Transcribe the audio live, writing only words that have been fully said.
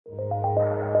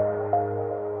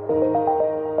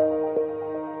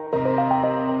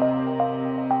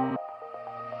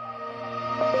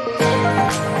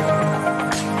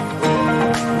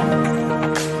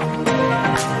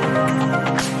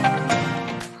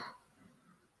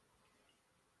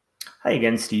Hi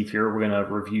again, Steve here. We're going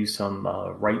to review some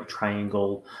right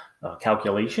triangle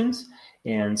calculations.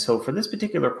 And so for this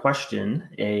particular question,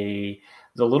 it's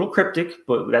a little cryptic,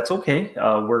 but that's okay.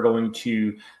 We're going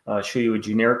to show you a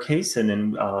generic case and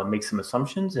then make some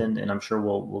assumptions, and I'm sure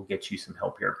we'll get you some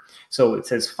help here. So it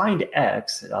says find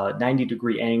x,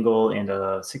 90-degree angle and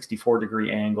a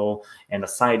 64-degree angle, and the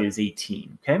side is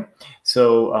 18, okay?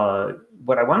 So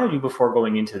what I want to do before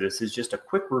going into this is just a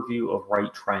quick review of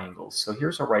right triangles. So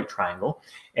here's a right triangle,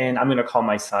 and I'm going to call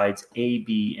my sides A,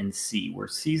 B, and C, where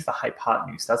C is the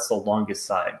hypotenuse. That's the longest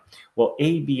side. Well,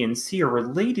 A, B, and C are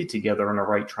related together in a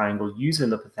right triangle using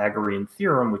the Pythagorean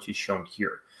theorem, which is shown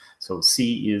here. So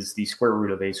C is the square root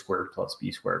of A squared plus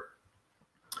B squared.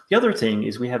 The other thing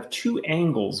is we have two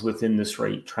angles within this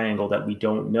right triangle that we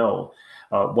don't know.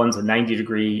 One's a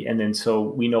 90-degree, and then so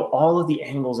we know all of the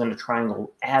angles in a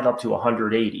triangle add up to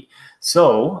 180.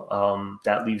 So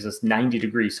that leaves us 90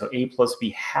 degrees. So A plus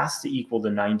B has to equal the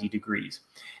 90 degrees.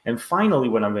 And finally,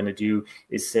 what I'm going to do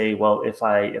is say, well, if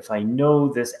I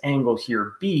know this angle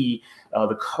here, B,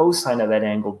 the cosine of that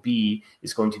angle, B,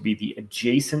 is going to be the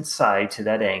adjacent side to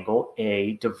that angle,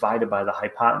 A, divided by the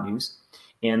hypotenuse.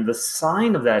 And the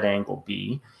sine of that angle,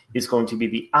 B, is going to be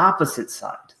the opposite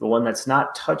side, the one that's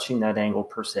not touching that angle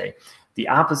per se, the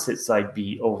opposite side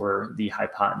B over the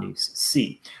hypotenuse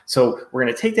C. So we're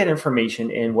going to take that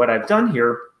information, and what I've done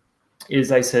here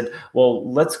is I said, well,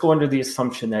 let's go under the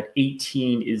assumption that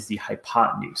 18 is the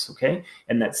hypotenuse, okay?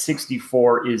 And that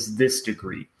 64 is this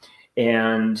degree.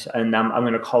 And I'm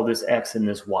going to call this X and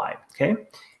this Y, okay?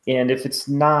 And if it's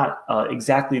not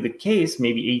exactly the case,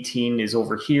 maybe 18 is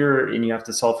over here and you have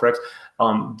to solve for X.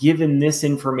 Given this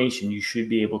information, you should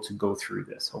be able to go through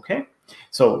this, okay?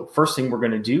 So first thing we're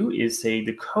going to do is say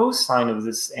the cosine of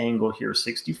this angle here,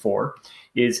 64,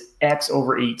 is X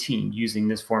over 18 using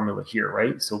this formula here,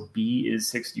 right? So B is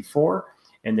 64,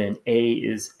 and then A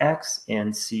is X,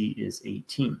 and C is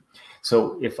 18.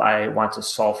 So if I want to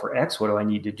solve for X, what do I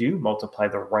need to do? Multiply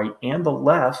the right and the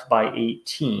left by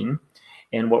 18.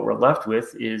 And what we're left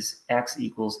with is X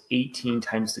equals 18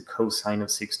 times the cosine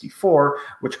of 64,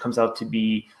 which comes out to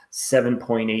be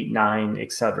 7.89,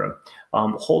 etc.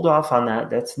 Hold off on that.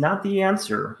 That's not the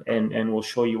answer, and we'll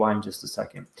show you why in just a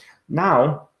second.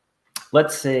 Now,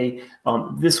 let's say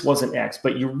this wasn't X,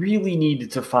 but you really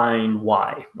needed to find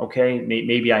Y, okay?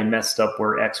 Maybe I messed up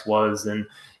where X was, and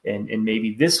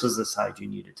maybe this was the side you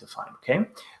needed to find, okay?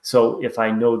 So if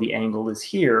I know the angle is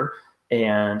here,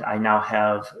 and I now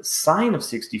have sine of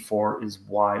 64 is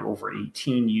Y over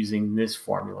 18 using this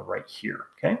formula right here,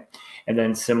 okay? And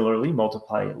then similarly,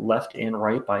 multiply left and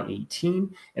right by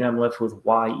 18, and I'm left with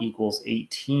Y equals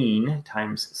 18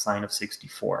 times sine of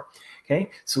 64,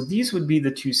 okay? So these would be the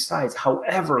two sides.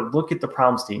 However, look at the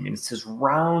problem statement. It says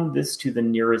round this to the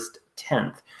nearest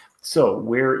tenth. So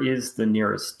where is the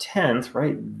nearest tenth,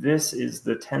 right? This is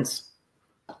the tenth.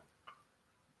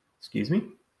 Excuse me.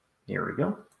 Here we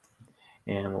go.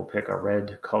 And we'll pick a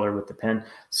red color with the pen.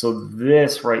 So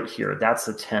this right here, that's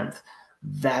the 10th.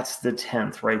 That's the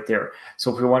 10th right there.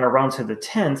 So if we want to round to the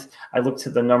 10th, I look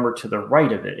to the number to the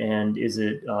right of it. And is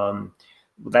it,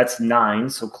 that's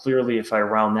 9. So clearly if I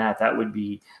round that, that would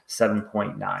be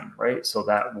 7.9, right? So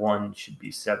that one should be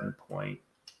 7.9.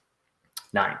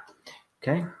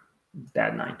 Okay,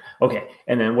 bad 9. Okay,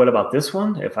 and then what about this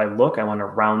one? If I look, I want to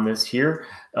round this here.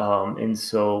 And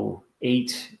so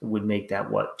 8 would make that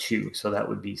what? 2. So that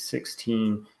would be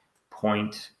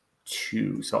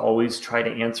 16.2. So always try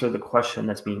to answer the question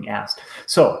that's being asked.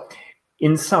 So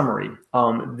in summary,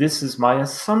 this is my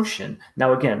assumption.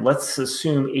 Now again, let's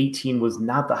assume 18 was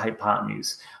not the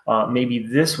hypotenuse. Maybe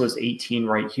this was 18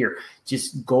 right here.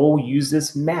 Just go use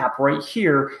this map right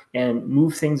here and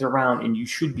move things around, and you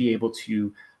should be able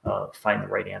to find the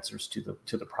right answers to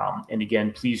the problem. And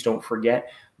again, please don't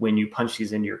forget, when you punch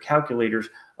these into your calculators,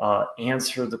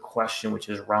 answer the question, which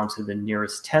is round to the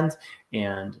nearest tenth,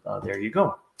 and there you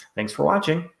go. Thanks for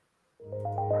watching.